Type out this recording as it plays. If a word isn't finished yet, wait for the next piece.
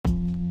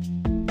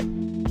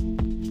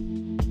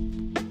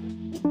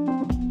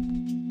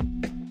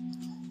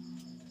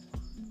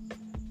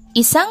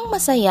Isang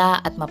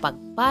masaya at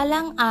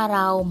mapagpalang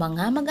araw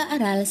mga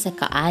mag-aaral sa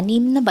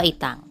ka-6 na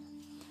baitang.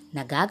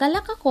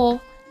 Nagagalak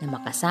ako na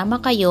makasama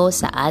kayo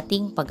sa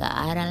ating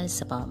pag-aaral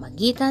sa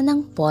pamamagitan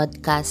ng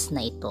podcast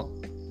na ito.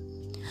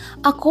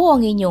 Ako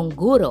ang inyong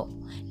guro,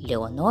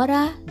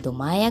 Leonora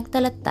Dumayag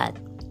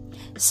Talatad.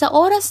 Sa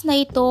oras na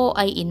ito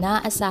ay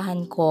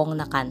inaasahan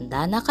kong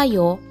nakanda na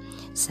kayo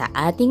sa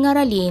ating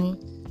aralin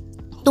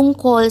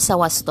tungkol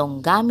sa wastong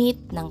gamit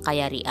ng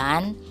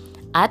Kayarian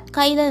at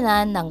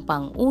kailanan ng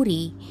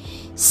Pang-uri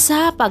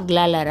sa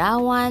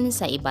paglalarawan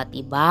sa iba't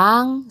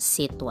ibang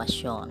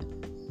sitwasyon.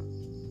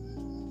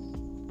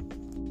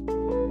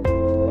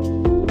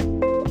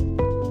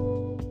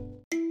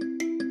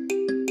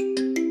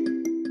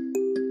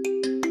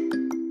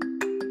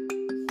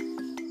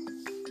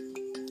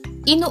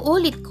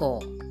 Inuulit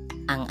ko,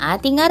 ang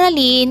ating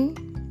aralin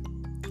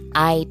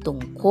ay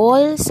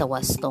tungkol sa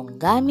wastong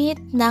gamit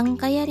ng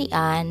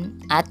Kayarian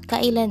at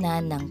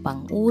kailanan ng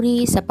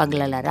Pang-uri sa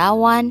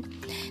paglalarawan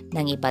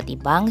ng iba't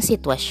ibang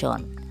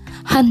sitwasyon.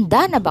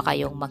 Handa na ba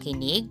kayong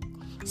makinig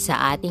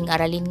sa ating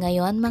aralin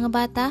ngayon, mga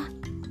bata?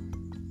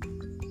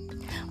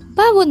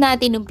 Bago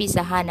natin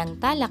umpisahan ang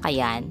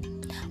talakayan,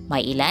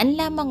 may ilan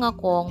lamang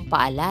akong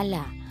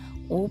paalala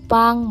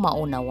upang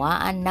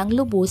maunawaan ng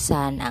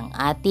lubusan ang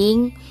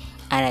ating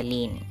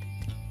aralin.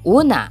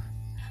 Una,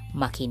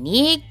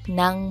 makinig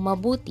ng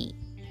mabuti.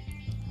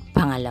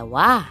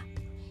 Pangalawa,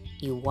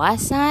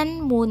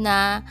 iwasan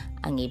muna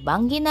ang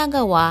ibang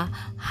ginagawa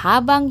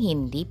habang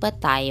hindi pa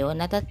tayo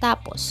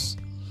natatapos.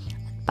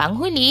 At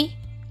panghuli,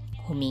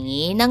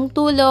 humingi ng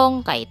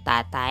tulong kay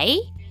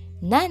tatay,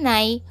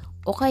 nanay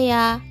o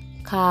kaya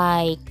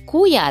kay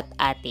kuya at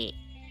ate.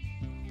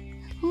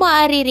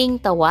 Maaari ring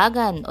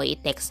tawagan o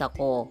i-text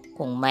ako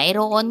kung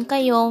mayroon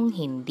kayong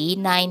hindi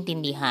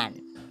naintindihan.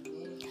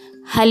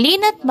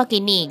 Halina't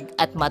makinig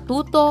at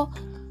matuto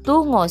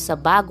tungo sa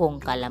bagong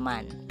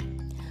kaalaman.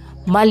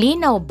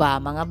 Malinaw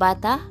ba, mga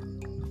bata?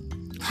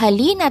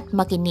 Halina't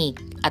makinig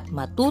at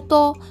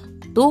matuto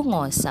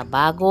tungo sa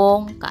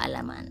bagong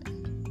kaalaman.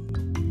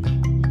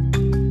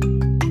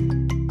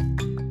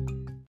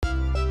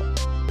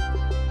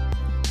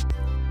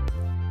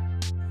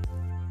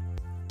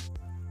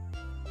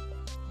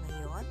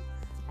 Ngayon,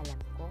 alam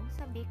kong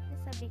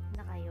sabik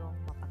na kayong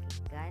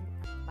mapakinggan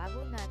at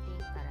bago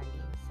nating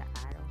aralin sa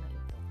araw na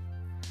ito.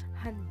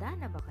 Handa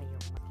na ba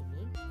kayong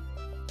makinig?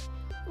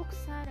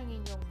 Buksan ang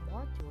inyong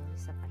module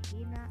sa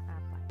pahina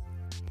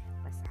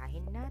 4.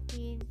 Basahin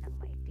natin ang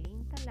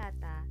maikling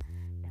talata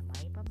na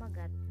may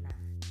pamagat na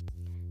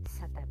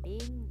Sa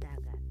Tabing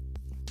Dagat.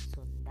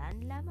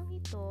 Sundan lamang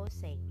ito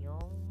sa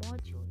inyong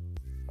module.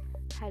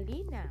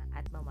 Halina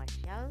at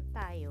mamasyal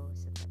tayo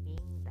sa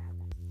tabing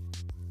dagat.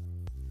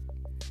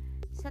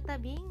 Sa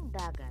tabing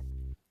dagat.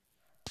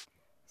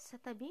 Sa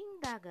tabing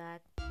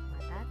dagat,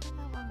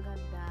 matatanaw ang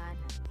ganda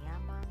ng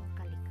yamang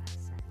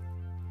kalikasan.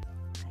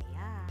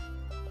 Kaya,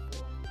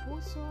 buong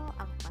puso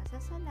ang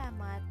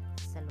pasasalamat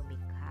sa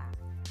lumikha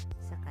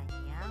sa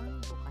kanyang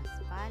bukas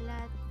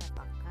palad na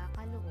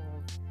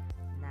pagkakaloob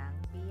ng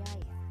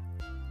biyaya.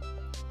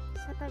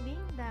 Sa tabing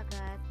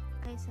dagat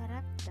ay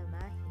sarap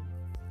damahin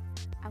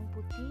ang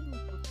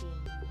puting-puting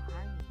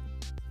buhangin.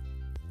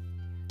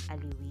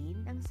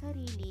 Aliwin ang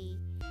sarili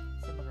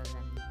sa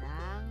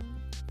magagandang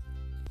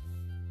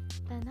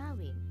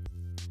tanawin.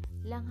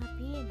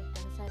 Langhapin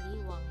ang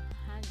sariwang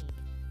hangin.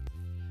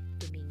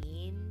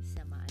 Tumingin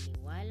sa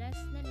maaliwalas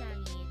na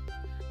langit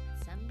at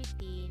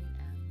sambitin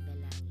ang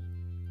dalangin.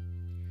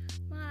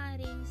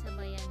 Maaaring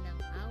sabayan ng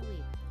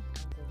awit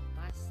ang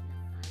kumpas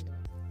ng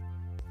alon.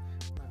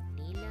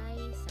 Magnilay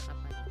sa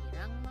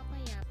kapaligirang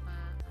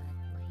mapayapa at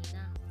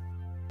mahinahon.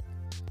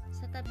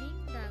 Sa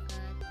tabing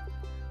dagat,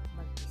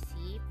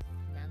 mag-isip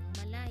ng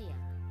malaya.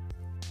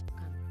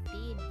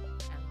 Kamtin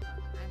ang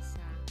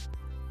pag-asa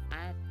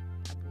at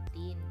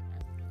abutin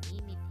ang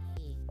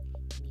minimithing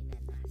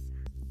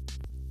minanasa.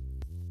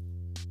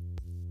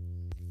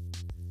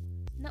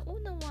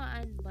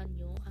 Naunawaan ba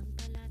niyo ang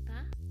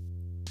talata?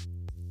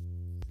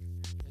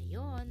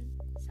 Ngayon,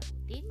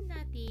 sagutin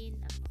natin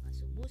ang mga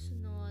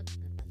sumusunod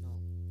na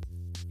tanong.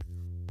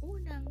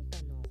 Unang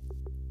tanong,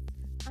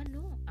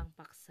 ano ang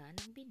paksa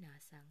ng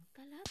binasang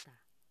talata?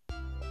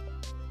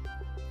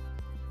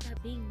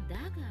 Tabing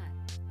dagat.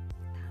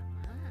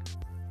 Tama.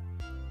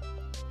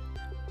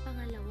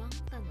 Pangalawang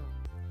tanong,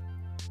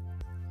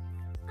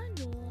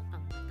 ano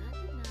ang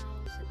matatanaw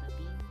sa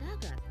tabing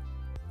dagat?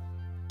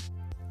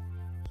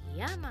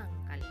 Yamang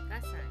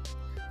kalikasan.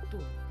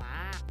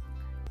 Tumpak.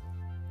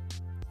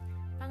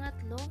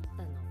 Pangatlong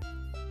tanong,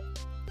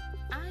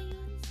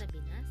 ayon sa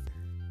binasa,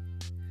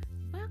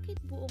 bakit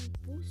buong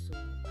puso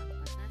ang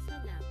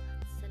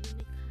pasasalamat sa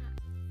lumikha?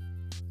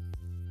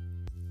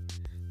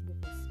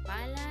 Bukas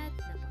palad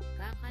na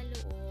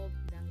pagkakaloob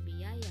ng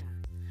biyaya.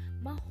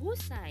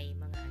 Mahusay,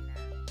 mga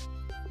anak.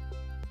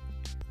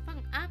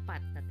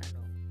 Pang-apat na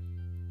tanong,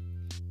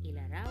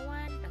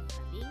 ilarawan ang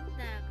tabing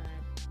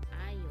dagat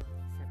ayon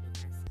sa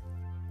binasa.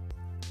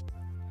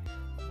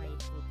 May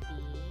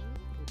puting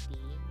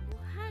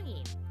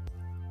buhangin.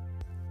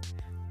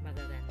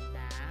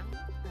 Magagandang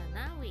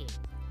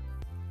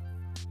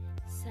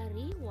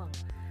sariwang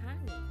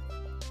hangin,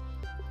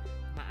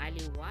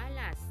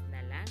 maaliwalas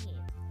na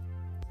langit,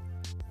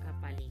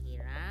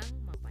 kapaligirang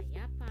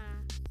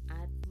mapayapa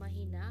at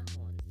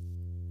mahinahon.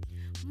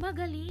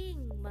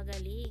 Magaling,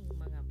 magaling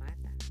mga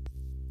bata.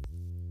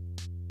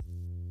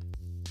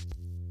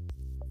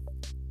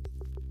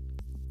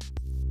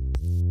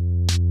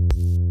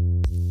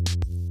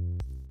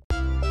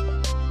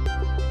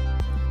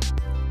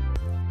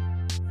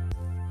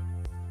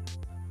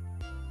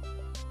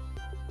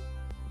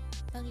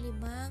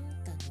 Panglimang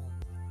tanong.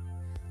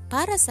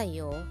 Para sa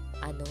iyo,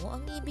 ano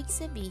ang ibig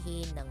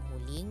sabihin ng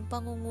huling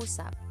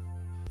pangungusap?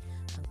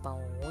 Ang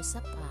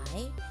pangungusap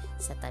ay,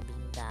 sa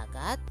tabing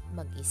dagat,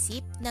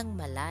 mag-isip ng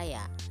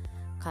malaya,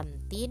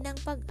 kamtin ng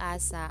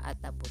pag-asa at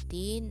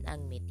abutin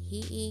ang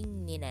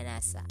mithiing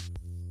ninanasa.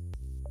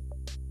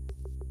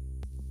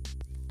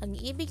 Ang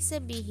ibig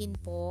sabihin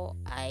po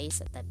ay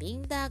sa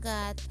tabing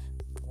dagat,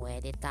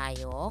 pwede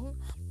tayong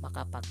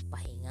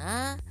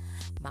makapagpahinga,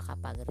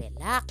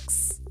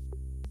 makapag-relax.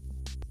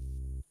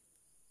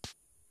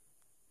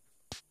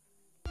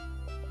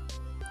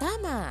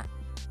 Tama!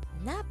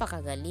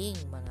 Napakagaling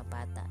mga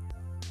bata.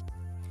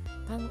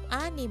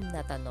 Pang-anim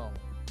na tanong.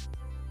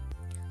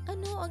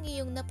 Ano ang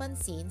iyong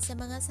napansin sa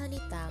mga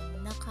salitang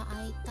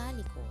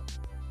naka-italiko?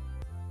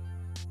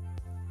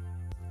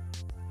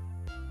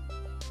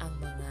 Ang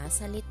mga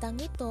salitang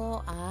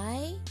ito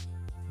ay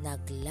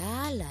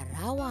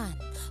naglalarawan,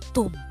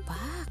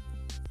 tumpak.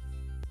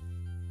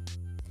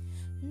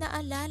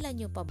 Naalala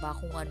niyo pa ba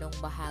kung anong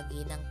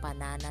bahagi ng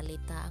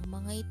pananalita ang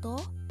mga ito?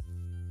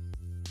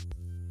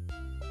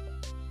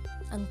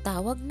 Ang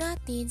tawag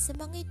natin sa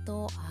mga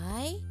ito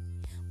ay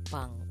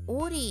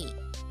pang-uri.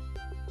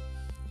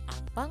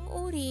 Ang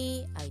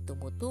pang-uri ay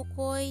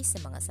tumutukoy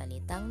sa mga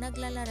salitang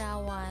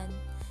naglalarawan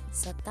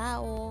sa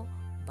tao,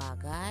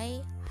 bagay,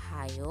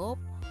 hayop,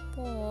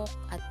 pok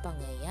at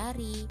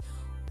pangyayari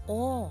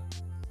o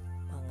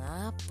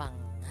mga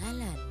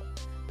pangalan.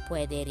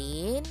 Pwede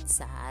rin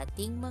sa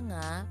ating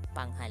mga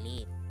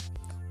panghalip.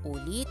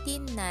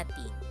 Ulitin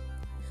natin.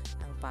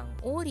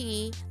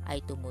 Pang-uri ay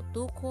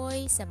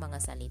tumutukoy sa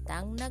mga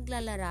salitang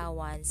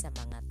naglalarawan sa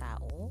mga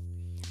tao,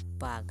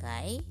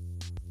 bagay,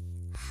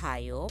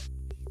 hayop,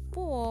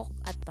 puok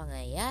at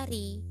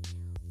pangyayari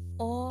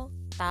o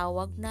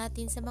tawag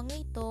natin sa mga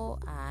ito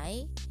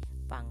ay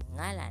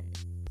pangalan.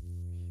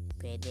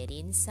 Pwede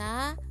rin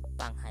sa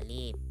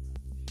panghalip.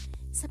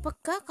 Sa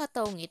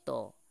pagkakataong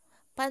ito,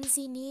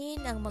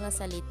 pansinin ang mga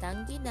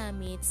salitang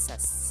ginamit sa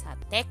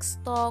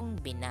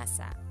tekstong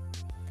binasa.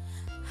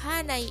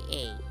 Hanay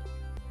A.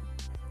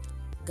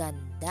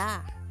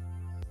 Ganda,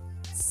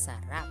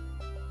 sarap.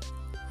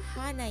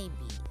 Hanay B.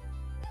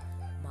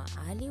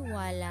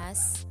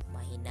 Maaliwalas,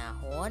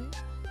 mahinahon,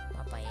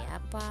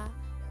 mapayapa,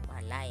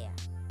 malaya.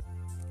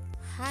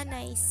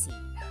 Hanay C.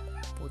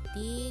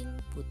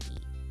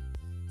 Puting-puti.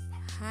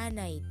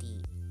 Hanay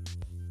D.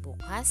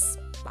 Bukas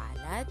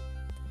palad,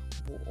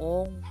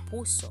 buong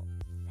puso.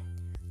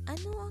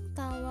 Ano ang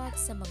tawag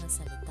sa mga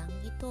salitang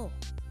ito?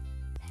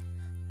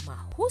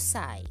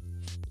 Mahusay!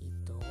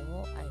 Ito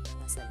ay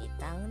mga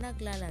salitang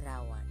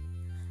naglalarawan.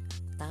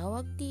 Ang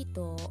tawag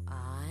dito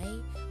ay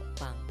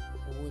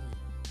pang-uri.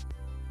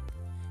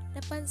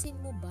 Napansin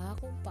mo ba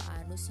kung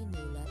paano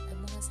sinulat ang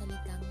mga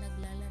salitang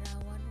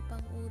naglalarawan o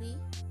pang-uri?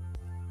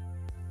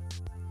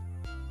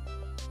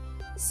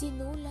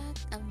 Sinulat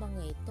ang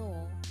mga ito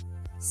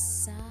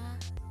sa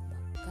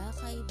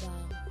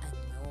magkakaibang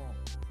anyo.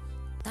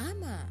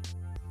 Tama!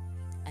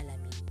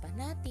 Alamin pa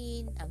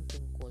natin ang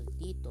tungkol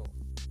dito.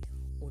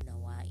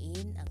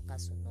 Unawain ang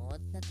kasunod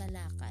na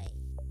talakay.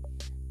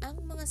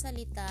 Ang mga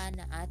salita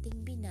na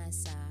ating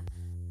binasa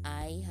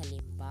ay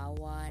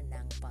halimbawa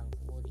ng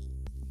pang-uri.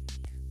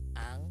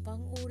 Ang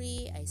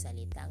pang-uri ay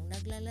salitang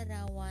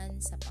naglalarawan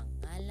sa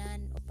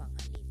pangalan o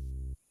panghalip.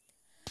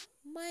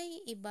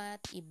 May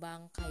iba't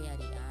ibang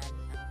kayarian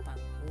ang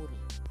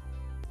pang-uri.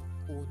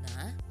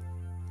 Una,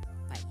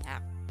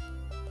 payak.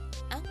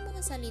 Ang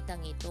mga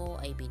salitang ito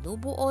ay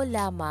binubuo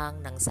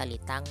lamang ng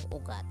salitang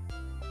ugat.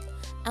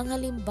 Ang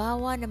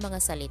halimbawa ng mga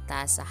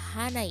salita sa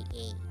Hanay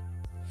A,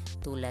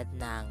 tulad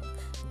ng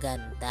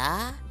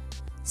ganda,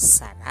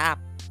 sarap,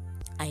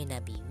 ay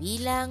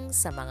nabibilang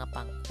sa mga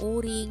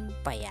pang-uring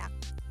payak.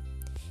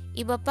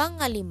 Iba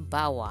pang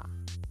halimbawa,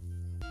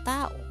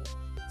 tao,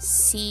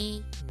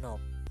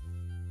 sinop.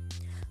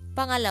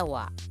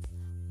 Pangalawa,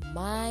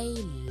 may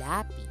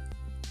lapi.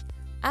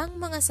 Ang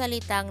mga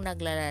salitang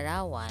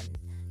naglalarawan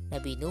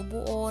na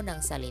binubuo ng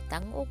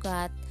salitang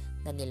ugat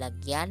na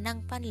nilagyan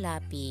ng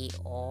panlapi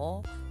o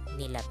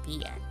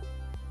nilapian.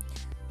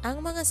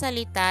 Ang mga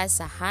salita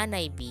sa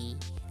Hanay B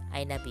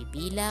ay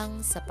nabibilang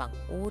sa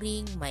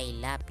pang-uring may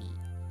lapi.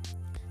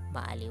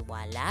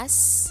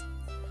 Maaliwalas,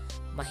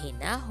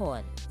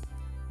 mahinahon,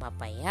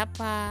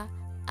 mapayapa,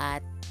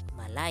 at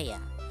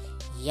malaya.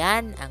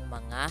 Yan ang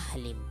mga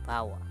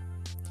halimbawa.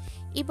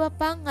 Iba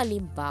pang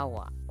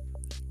halimbawa,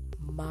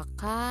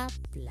 maka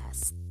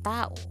plus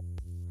tao.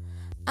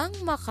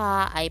 Ang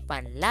maka ay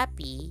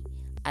panlapi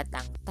at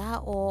ang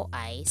tao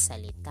ay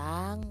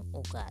salitang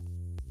ugat.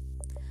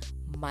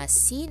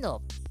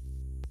 masinop.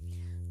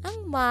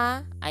 Ang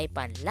ma ay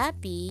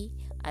panlapi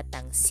at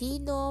ang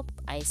sinop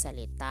ay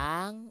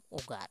salitang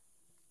ugat.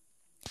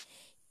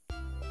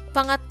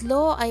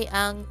 Pangatlo ay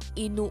ang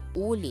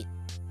inuulit.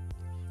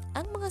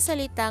 Ang mga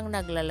salitang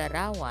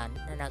naglalarawan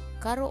na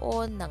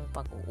nagkaroon ng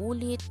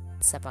pag-uulit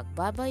sa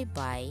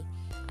pagbabaybay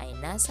ay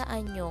nasa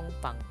anyong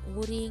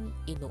pang-uring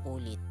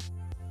inuulit.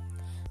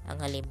 Ang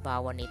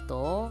halimbawa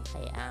nito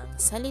ay ang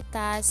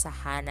salita sa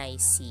hanay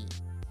si,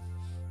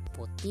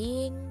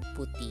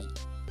 puting-puti.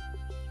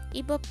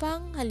 Iba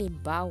pang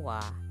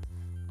halimbawa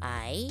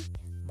ay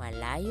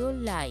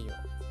malayo-layo,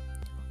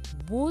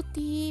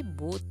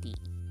 buti-buti,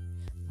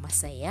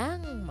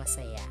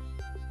 masayang-masaya,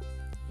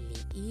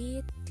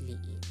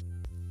 liit-liit.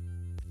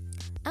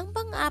 Ang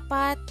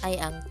pang-apat ay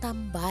ang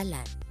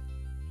tambalan.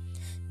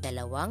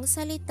 Dalawang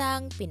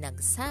salitang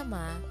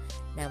pinagsama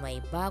na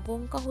may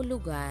bagong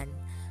kahulugan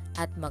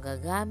at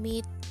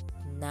magagamit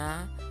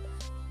na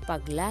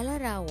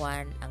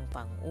paglalarawan ang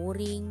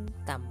pang-uring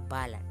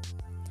tambalan.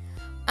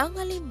 Ang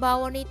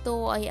halimbawa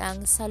nito ay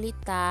ang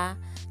salita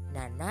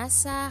na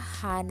nasa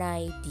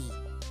hanay di,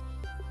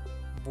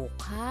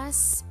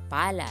 bukas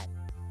palad,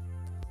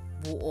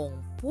 buong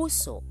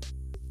puso.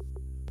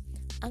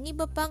 Ang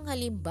iba pang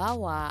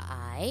halimbawa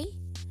ay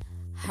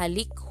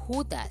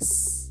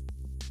halik-hudas,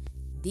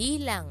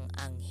 dilang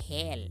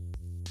anghel,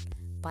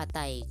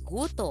 patay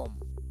gutom,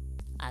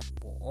 at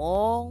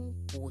buong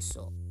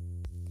puso.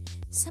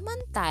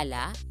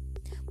 Samantala,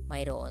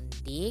 mayroon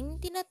ding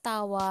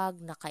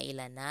tinatawag na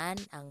kailanan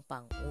ang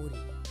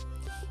pang-uri.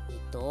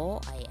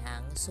 Ito ay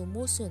ang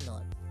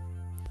sumusunod: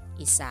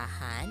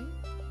 isahan,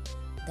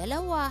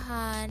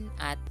 dalawahan,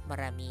 at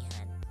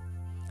maramihan.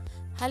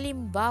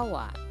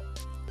 Halimbawa,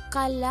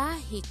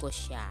 kalahi ko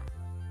siya.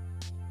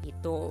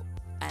 Ito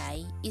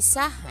ay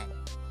isahan.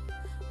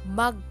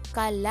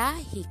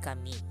 Magkalahi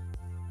kami.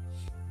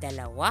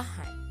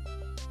 Dalawahan.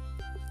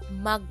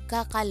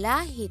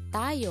 Magkakalahi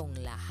tayong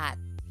lahat.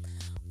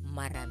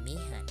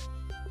 Maramihan.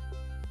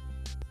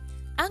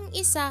 Ang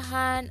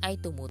isahan ay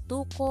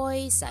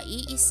tumutukoy sa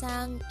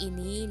iisang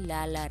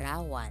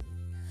inilalarawan.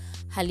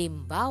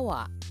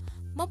 Halimbawa,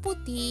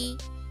 maputi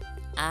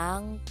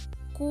ang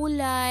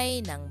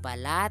kulay ng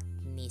balat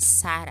ni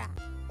Sarah.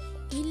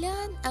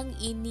 Ilan ang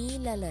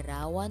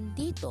inilalarawan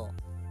dito?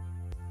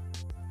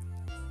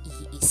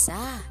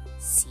 Iisa,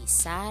 si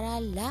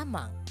Sarah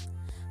lamang.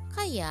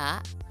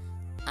 Kaya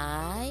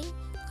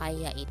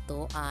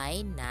ito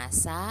ay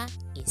nasa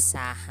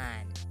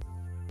isahan.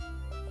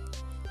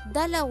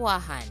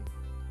 Dalawahan.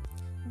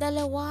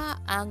 Dalawa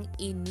ang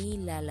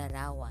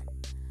inilalarawan.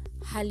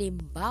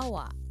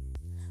 Halimbawa,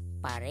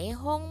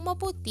 parehong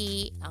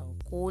maputi ang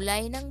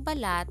kulay ng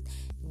balat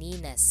ni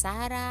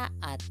Sarah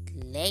at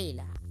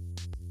Leila.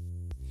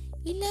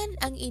 Ilan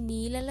ang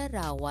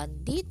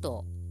inilalarawan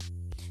dito?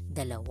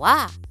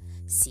 Dalawa,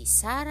 si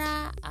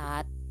Sarah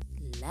at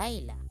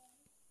Leila.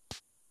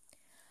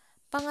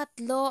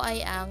 Pangatlo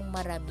ay ang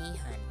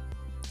maramihan.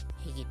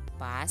 Higit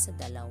pa sa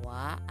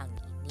dalawa ang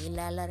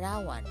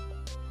inilalarawan.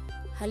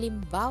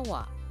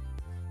 Halimbawa,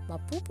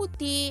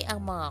 mapuputi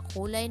ang mga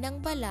kulay ng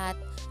balat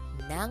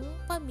ng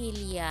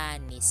pamilya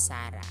ni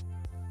Sarah.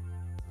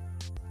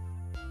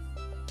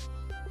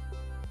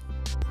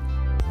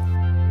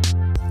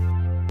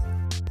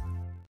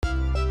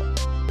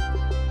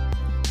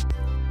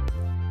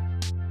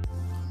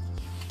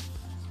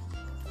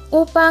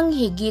 Upang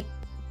higit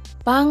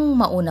pang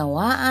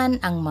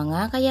maunawaan ang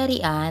mga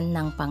kayarian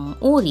ng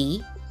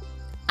pang-uri,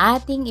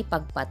 ating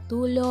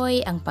ipagpatuloy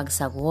ang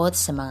pagsagot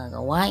sa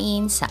mga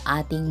gawain sa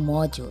ating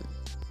module.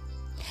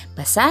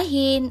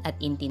 Basahin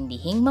at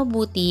intindihing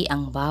mabuti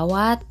ang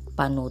bawat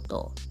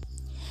panuto.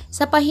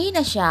 Sa pahina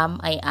 9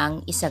 ay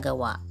ang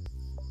isagawa.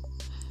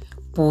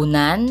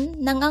 Punan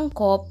ng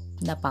angkop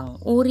na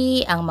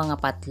pang-uri ang mga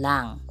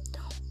patlang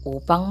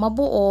upang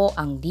mabuo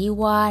ang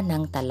diwa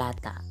ng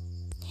talata.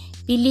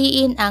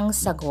 Piliin ang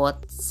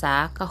sagot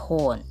sa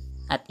kahon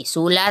at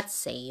isulat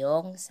sa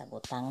iyong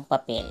sagutang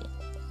papel.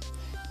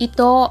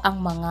 Ito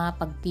ang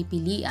mga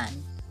pagpipilian.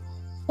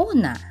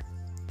 Una,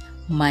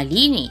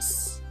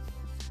 malinis.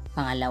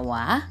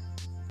 Pangalawa,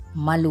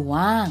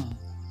 maluwang.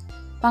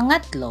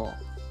 Pangatlo,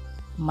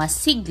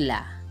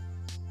 masigla.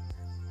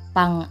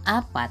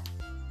 Pang-apat,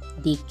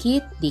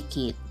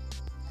 dikit-dikit.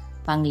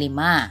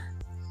 Pang-5,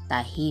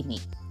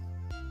 tahimik.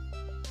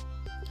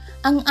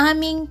 Ang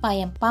aming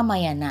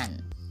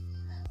pamayanan.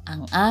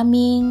 Ang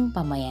aming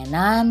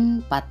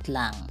pamayanan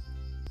patlang.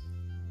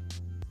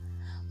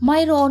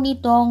 Mayroon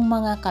itong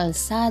mga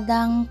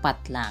kalsadang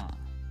patlang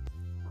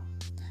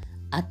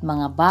at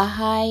mga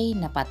bahay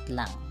na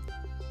patlang.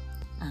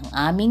 Ang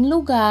aming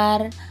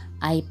lugar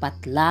ay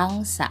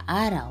patlang sa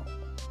araw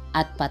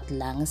at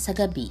patlang sa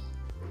gabi.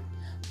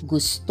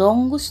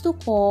 Gustong-gusto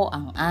ko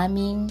ang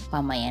aming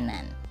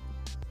pamayanan.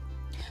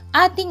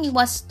 Ating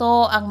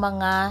iwasto ang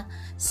mga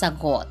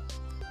sagot.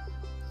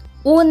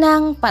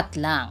 Unang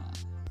patlang.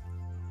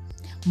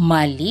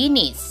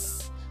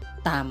 Malinis.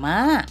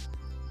 Tama.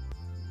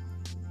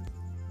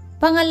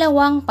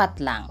 Pangalawang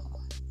patlang.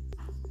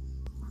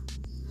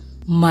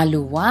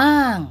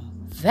 Maluwang.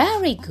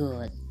 Very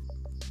good.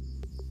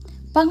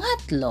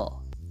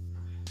 Pangatlo,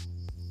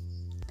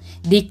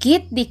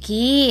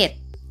 dikit-dikit.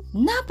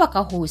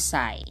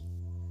 Napakahusay.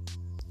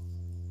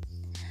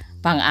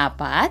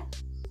 Pang-apat,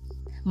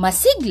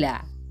 masigla.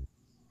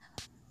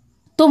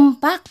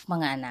 Tumpak,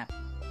 mga anak.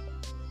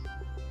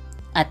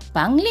 At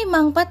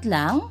pang-limang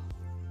patlang,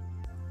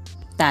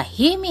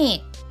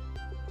 tahimik.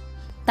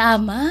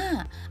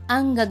 Tama,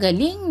 ang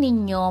gagaling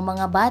ninyo,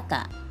 mga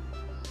bata.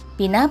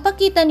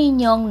 Pinapakita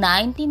ninyong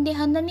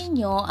naintindihan na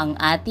ninyo ang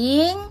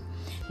ating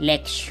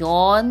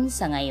leksyon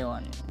sa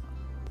ngayon.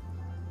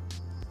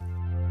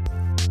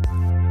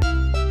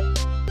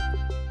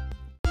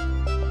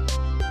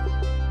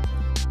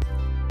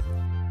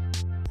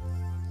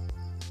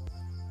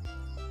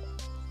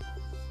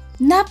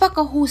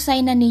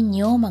 Napakahusay na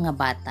ninyo, mga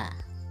bata.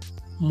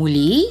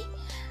 Muli,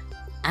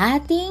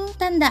 ating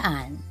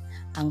tandaan,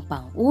 ang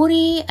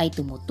pang-uri ay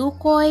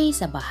tumutukoy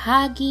sa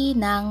bahagi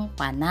ng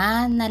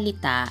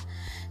pananalita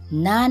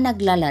na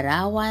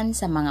naglalarawan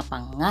sa mga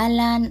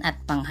pangalan at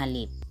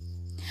panghalip.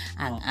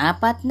 Ang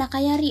apat na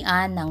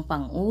kayarian ng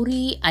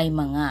pang-uri ay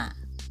mga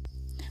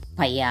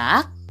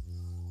payak,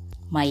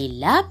 may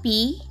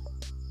lapi,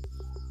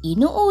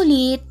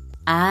 inuulit,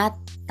 at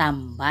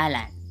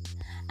tambalan.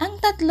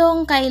 Ang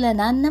tatlong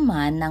kailanan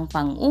naman ng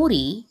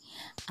pang-uri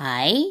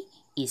ay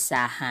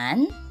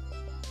isahan,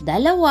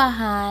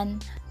 dalawahan,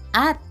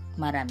 at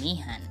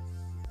maramihan.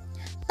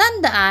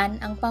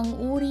 Tandaan, ang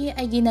pang-uri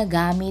ay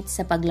ginagamit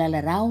sa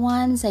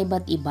paglalarawan sa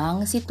iba't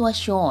ibang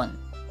sitwasyon.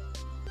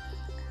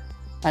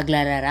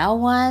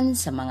 Paglalarawan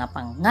sa mga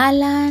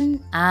pangalan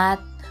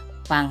at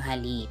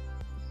panghalip.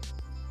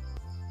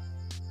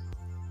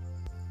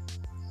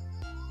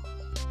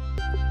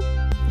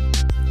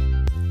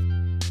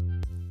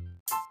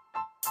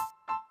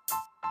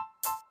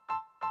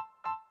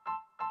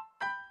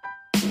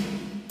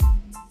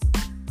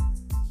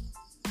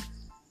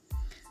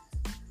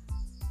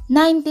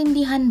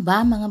 Naintindihan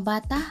ba, mga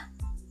bata?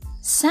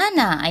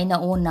 Sana ay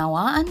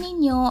naunawaan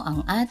ninyo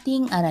ang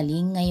ating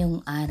araling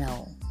ngayong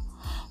araw.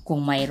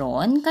 Kung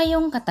mayroon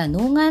kayong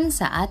katanungan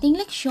sa ating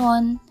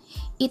leksyon,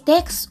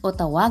 i-text o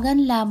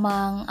tawagan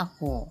lamang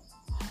ako.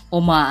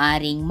 O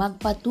maaaring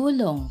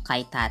magpatulong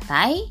kay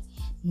tatay,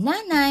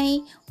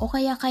 nanay, o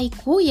kaya kay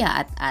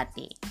kuya at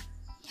ate.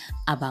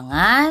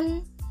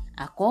 Abangan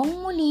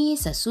akong muli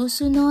sa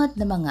susunod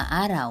na mga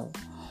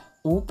araw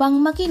upang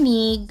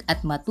makinig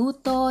at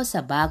matuto sa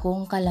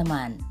bagong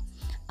kalaman.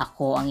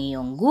 Ako ang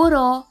iyong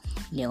guro,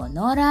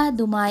 Leonora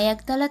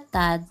Dumayag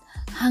Talatad.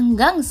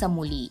 Hanggang sa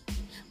muli.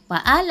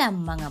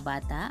 Paalam, mga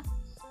bata.